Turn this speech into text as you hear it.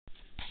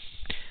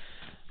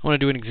I want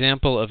to do an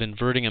example of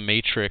inverting a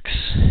matrix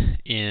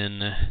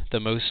in the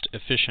most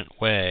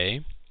efficient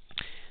way.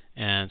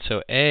 And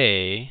so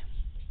A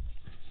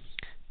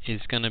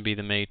is going to be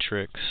the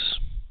matrix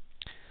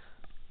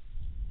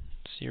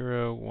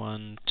 0,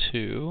 1,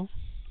 2,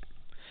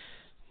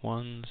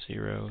 1,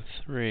 0,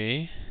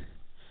 3,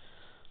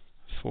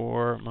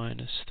 4,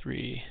 minus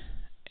 3,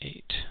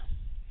 8.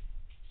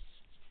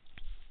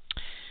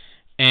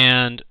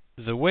 And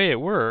the way it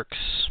works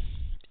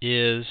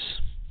is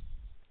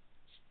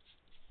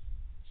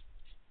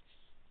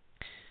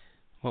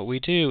what we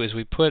do is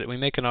we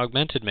make an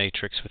augmented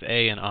matrix with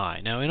A and I.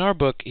 Now in our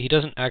book, he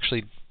doesn't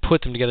actually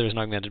put them together as an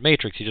augmented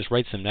matrix, he just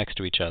writes them next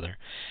to each other.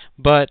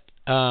 But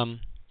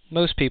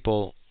most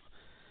people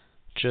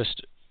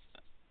just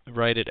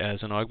write it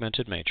as an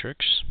augmented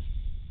matrix.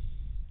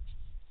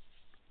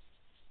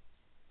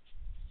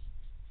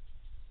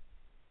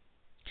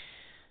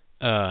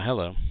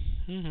 Hello.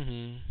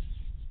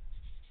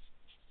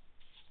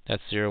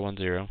 That's 0, 1,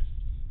 0.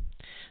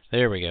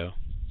 There we go.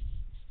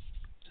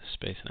 Just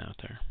spacing out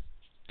there.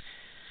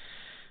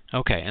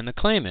 Okay, and the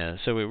claim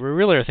is, so we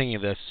really are thinking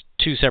of this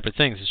two separate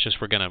things, it's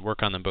just we're going to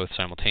work on them both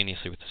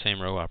simultaneously with the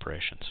same row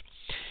operations.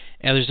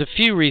 And there's a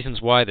few reasons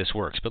why this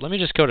works, but let me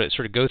just go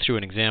through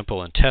an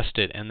example and test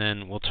it, and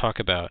then we'll talk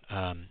about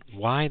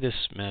why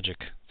this magic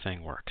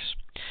thing works.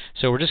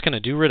 So we're just going to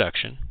do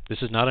reduction.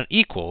 This is not an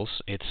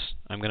equals,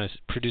 I'm going to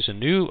produce a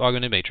new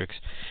augmented matrix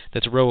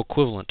that's row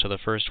equivalent to the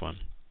first one.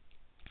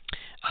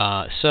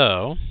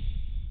 So,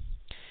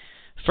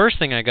 first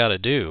thing I got to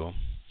do,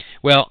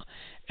 well,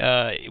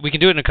 we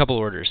can do it in a couple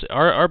orders.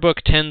 Our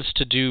book tends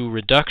to do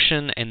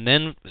reduction and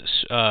then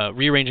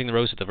rearranging the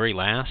rows at the very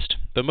last,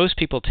 but most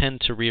people tend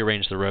to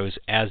rearrange the rows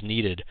as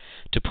needed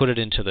to put it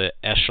into the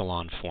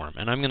echelon form,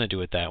 and I'm going to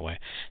do it that way.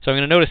 So I'm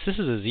going to notice this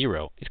is a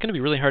 0. It's going to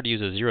be really hard to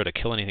use a 0 to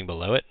kill anything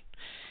below it,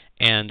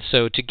 and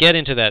so to get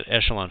into that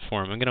echelon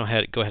form, I'm going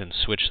to go ahead and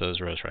switch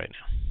those rows right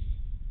now.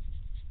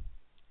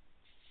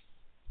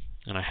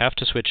 And I have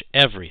to switch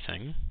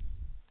everything.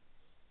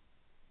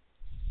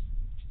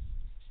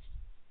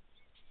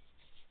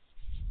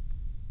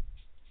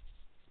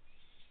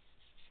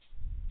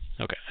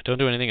 Okay, I don't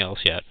do anything else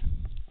yet.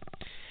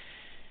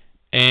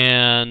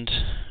 And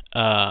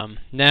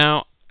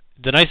now,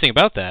 the nice thing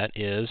about that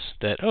is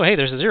that, oh, hey,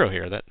 there's a 0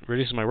 here. That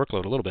reduces my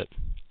workload a little bit.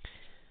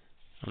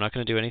 I'm not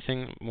going to do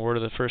anything more to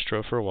the first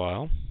row for a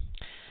while.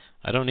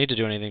 I don't need to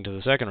do anything to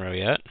the second row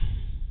yet.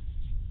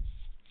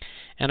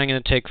 And I'm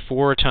going to take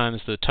 4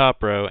 times the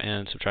top row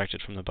and subtract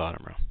it from the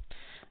bottom row.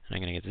 And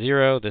I'm going to get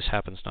 0. This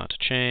happens not to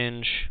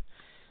change.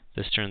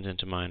 This turns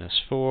into minus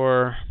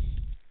 4.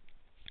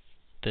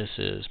 This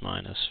is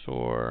minus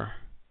 4,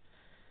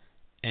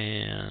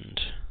 and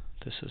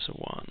this is a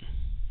 1.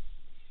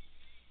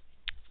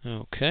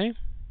 Okay.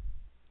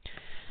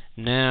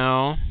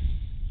 Now, I'm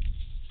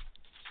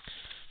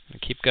going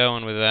to keep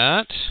going with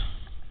that.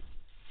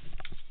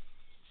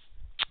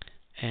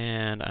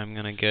 And I'm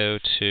going to go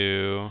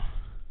to,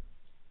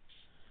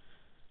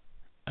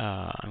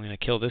 I'm going to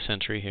kill this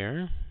entry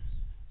here.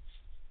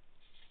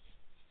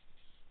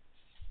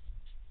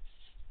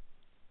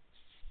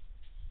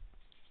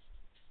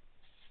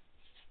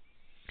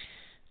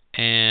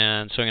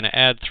 And so I'm going to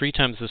add 3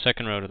 times the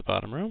second row to the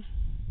bottom row.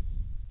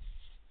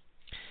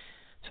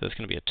 So that's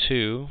going to be a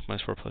 2,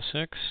 minus 4 plus 6.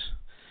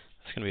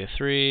 That's going to be a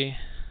 3,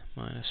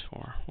 minus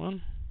 4,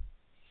 1.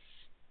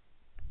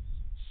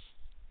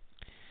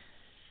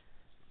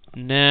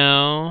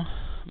 Now,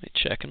 let me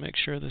check and make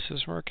sure this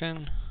is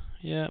working.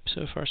 Yep,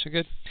 so far so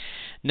good.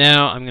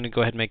 Now I'm going to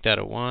go ahead and make that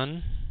a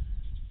 1.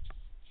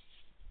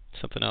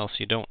 Something else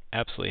you don't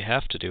absolutely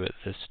have to do at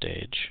this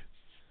stage,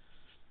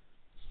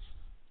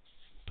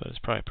 but it's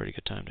probably a pretty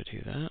good time to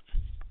do that.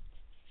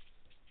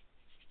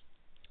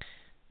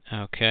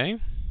 Okay.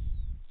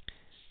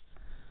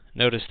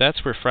 Notice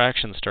that's where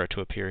fractions start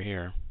to appear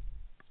here.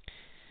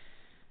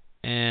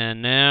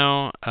 And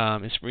now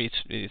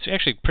it's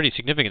actually pretty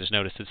significant to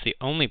notice it's the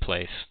only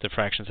place the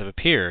fractions have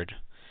appeared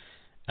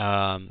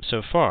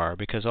so far,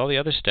 because all the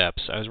other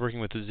steps I was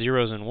working with the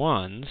 0s and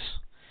 1s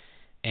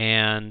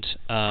and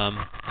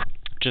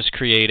just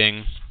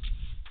playing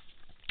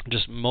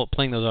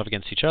those off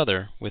against each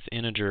other with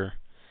integer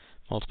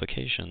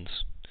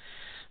multiplications.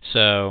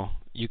 So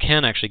you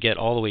can actually get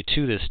all the way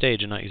to this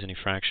stage and not use any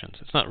fractions.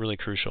 It's not really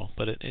crucial,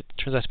 but it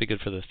turns out to be good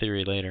for the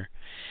theory later.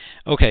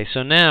 Okay,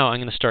 so now I'm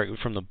going to start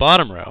from the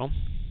bottom row.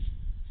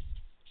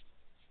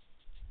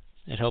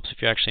 It helps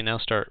if you actually now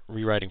start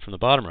rewriting from the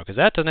bottom row, because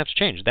that doesn't have to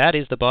change. That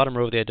is the bottom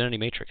row of the identity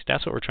matrix.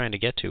 That's what we're trying to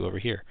get to over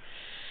here.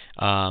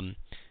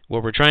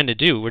 What we're trying to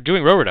do, we're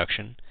doing row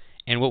reduction,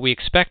 and what we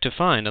expect to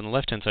find on the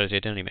left-hand side is the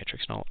identity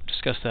matrix, and I'll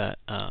discuss that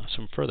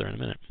some further in a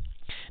minute.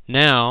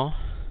 Now,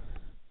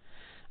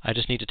 I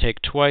just need to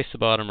take twice the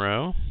bottom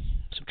row,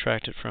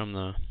 subtract it from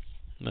the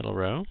middle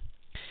row,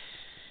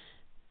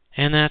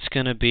 and that's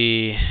going to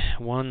be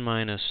 1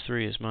 minus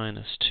 3 is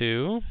minus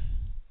 2.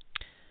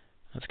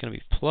 That's going to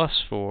be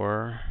plus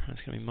 4.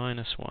 That's going to be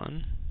minus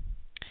 1.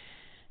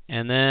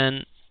 And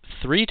then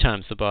 3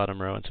 times the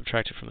bottom row and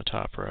subtract it from the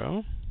top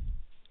row.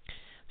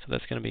 So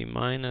that's going to be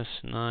minus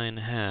 9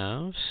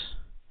 halves.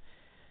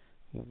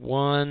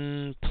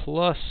 1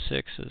 plus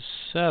 6 is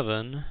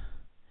 7.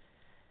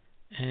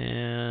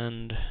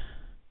 And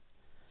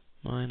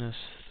minus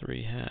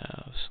 3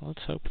 halves.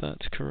 Let's hope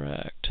that's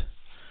correct.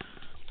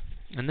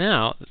 And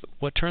now,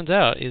 what turns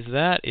out is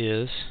that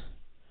is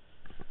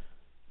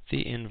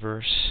the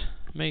inverse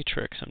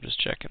matrix. I'm just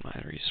checking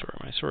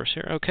my source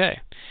here. Okay.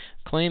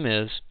 Claim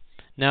is,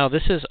 now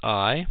this is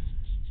I,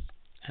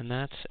 and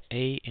that's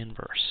A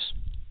inverse.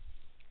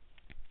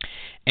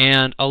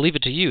 And I'll leave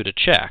it to you to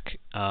check.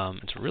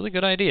 It's a really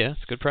good idea,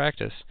 it's good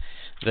practice,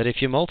 that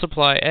if you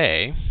multiply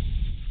A,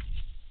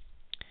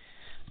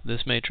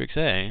 this matrix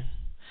A,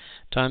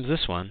 times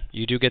this one,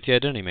 you do get the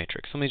identity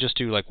matrix. Let me just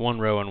do like one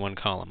row and one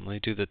column. Let me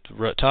do the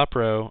top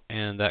row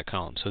and that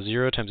column. So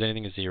 0 times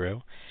anything is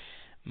 0.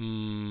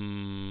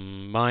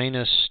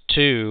 Minus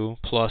 2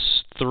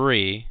 plus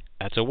 3,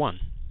 that's a 1.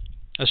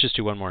 Let's just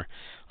do one more.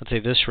 Let's say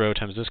this row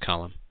times this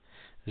column.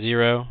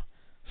 0,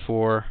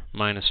 4,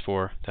 minus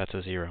 4, that's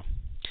a 0.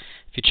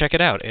 If you check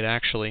it out, it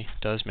actually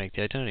does make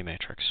the identity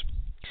matrix.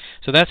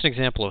 So that's an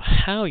example of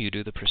how you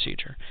do the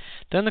procedure.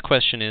 Then the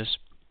question is,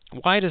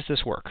 why does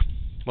this work?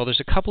 Well, there's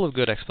a couple of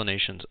good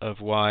explanations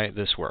of why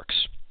this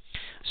works.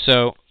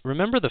 So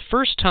remember the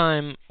first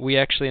time we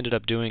actually ended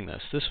up doing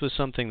this. This was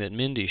something that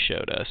Mindy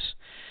showed us.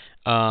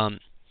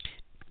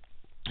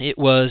 It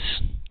was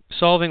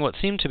solving what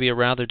seemed to be a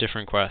rather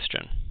different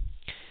question.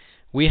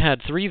 We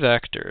had 3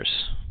 vectors.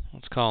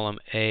 Let's call them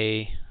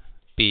A,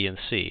 B, and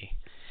C.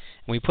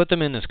 And we put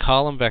them in as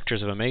column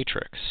vectors of a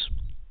matrix.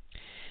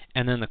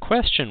 And then the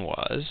question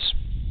was,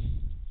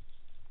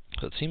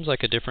 so it seems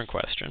like a different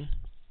question.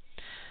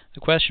 The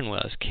question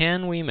was,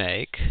 can we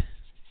make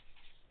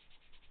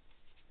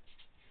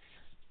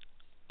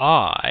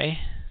I,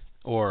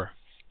 or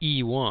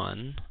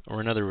E1,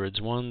 or in other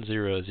words, 1,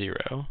 0,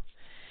 0,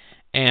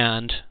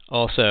 and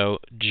also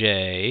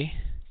J,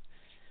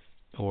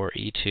 or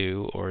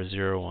E2, or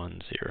 0,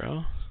 1,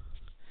 0,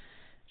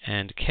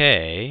 and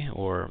K,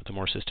 or the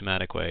more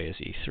systematic way is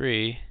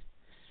E3,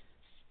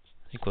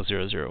 equals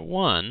 0, 0,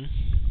 1,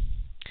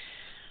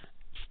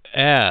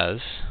 as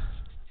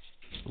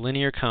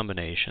linear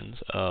combinations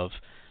of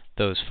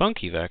those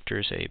funky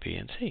vectors A, B,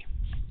 and C.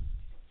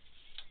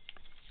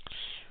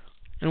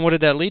 And what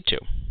did that lead to?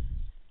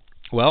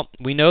 Well,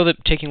 we know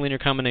that taking linear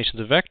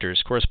combinations of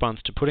vectors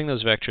corresponds to putting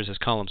those vectors as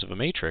columns of a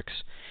matrix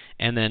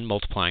and then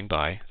multiplying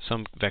by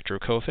some vector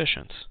of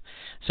coefficients.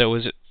 So it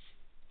was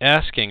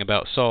asking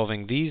about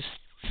solving these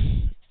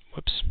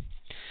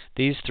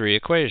 3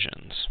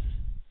 equations.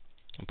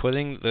 I'm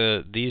putting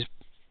these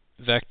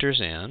vectors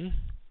in,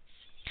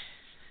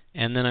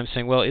 and then I'm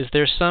saying, well, is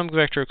there some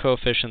vector of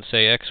coefficients,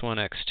 say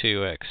x1,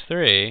 x2,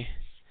 x3,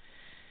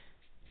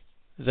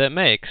 that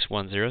makes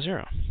 1, 0,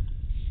 0?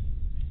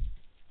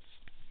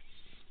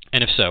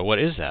 And if so, what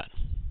is that?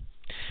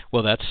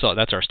 Well,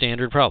 that's our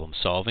standard problem,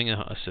 solving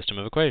a system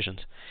of equations.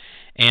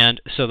 And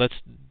so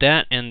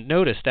and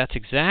notice that's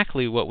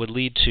exactly what would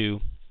lead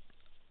to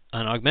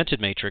an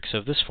augmented matrix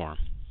of this form.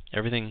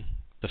 Everything,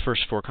 the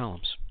first 4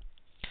 columns.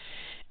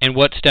 And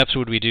what steps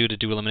would we do to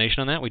do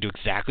elimination on that? We do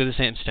exactly the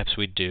same steps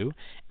we'd do.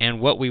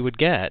 And what we would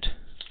get,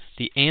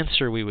 the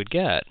answer we would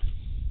get,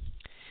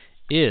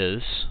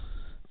 is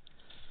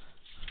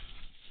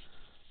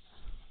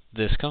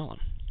this column.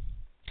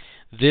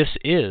 This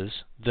is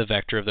the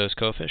vector of those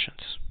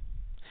coefficients.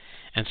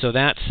 And so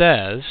that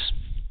says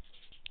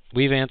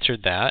we've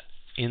answered that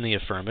in the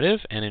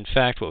affirmative. And in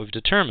fact, what we've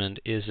determined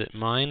is that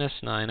minus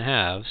 9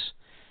 halves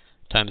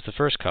times the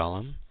first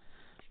column,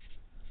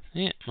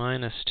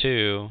 minus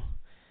 2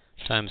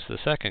 times the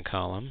second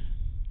column,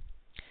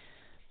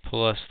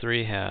 plus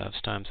 3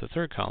 halves times the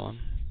third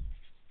column,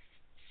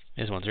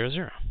 is 1, 0,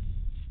 0.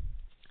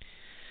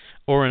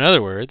 Or in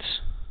other words,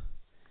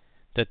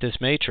 that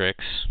this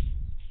matrix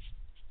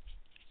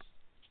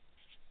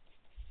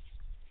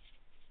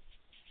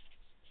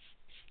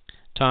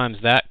times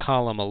that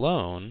column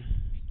alone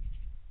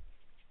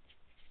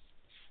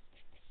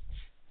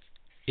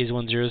is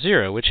 1, 0,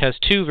 0, which has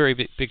 2 very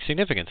big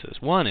significances.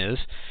 One is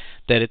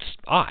that it's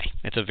I.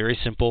 It's a very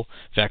simple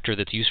vector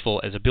that's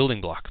useful as a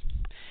building block.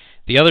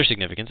 The other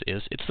significance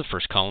is it's the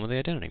first column of the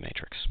identity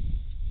matrix.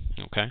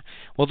 Okay?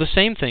 Well, the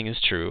same thing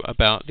is true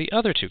about the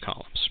other 2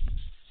 columns.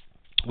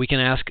 We can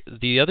ask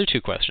the other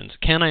 2 questions.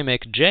 Can I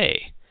make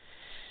J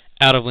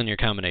out of linear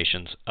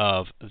combinations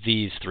of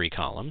these 3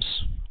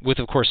 columns, with,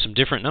 of course, some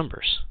different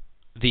numbers?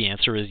 The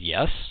answer is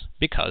yes,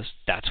 because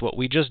that's what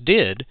we just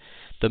did.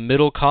 The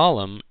middle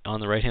column on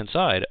the right-hand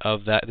side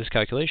of this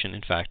calculation,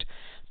 in fact,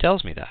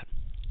 tells me that.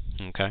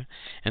 Okay?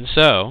 And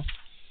so,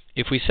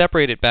 if we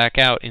separate it back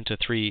out into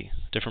 3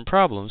 different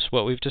problems,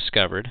 what we've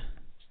discovered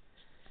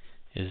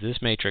is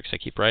this matrix. I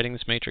keep writing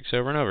this matrix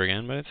over and over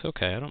again, but it's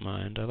okay. I don't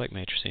mind. I like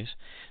matrices.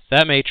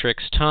 That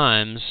matrix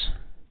times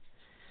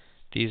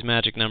these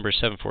magic numbers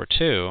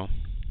 742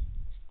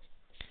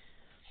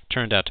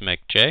 turned out to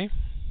make J.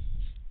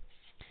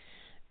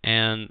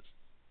 And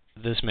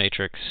this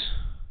matrix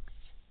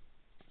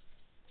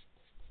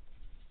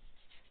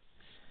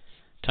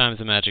times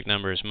the magic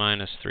numbers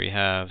minus 3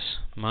 halves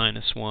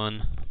minus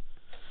 1.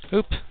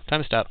 Oop,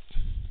 time to stop.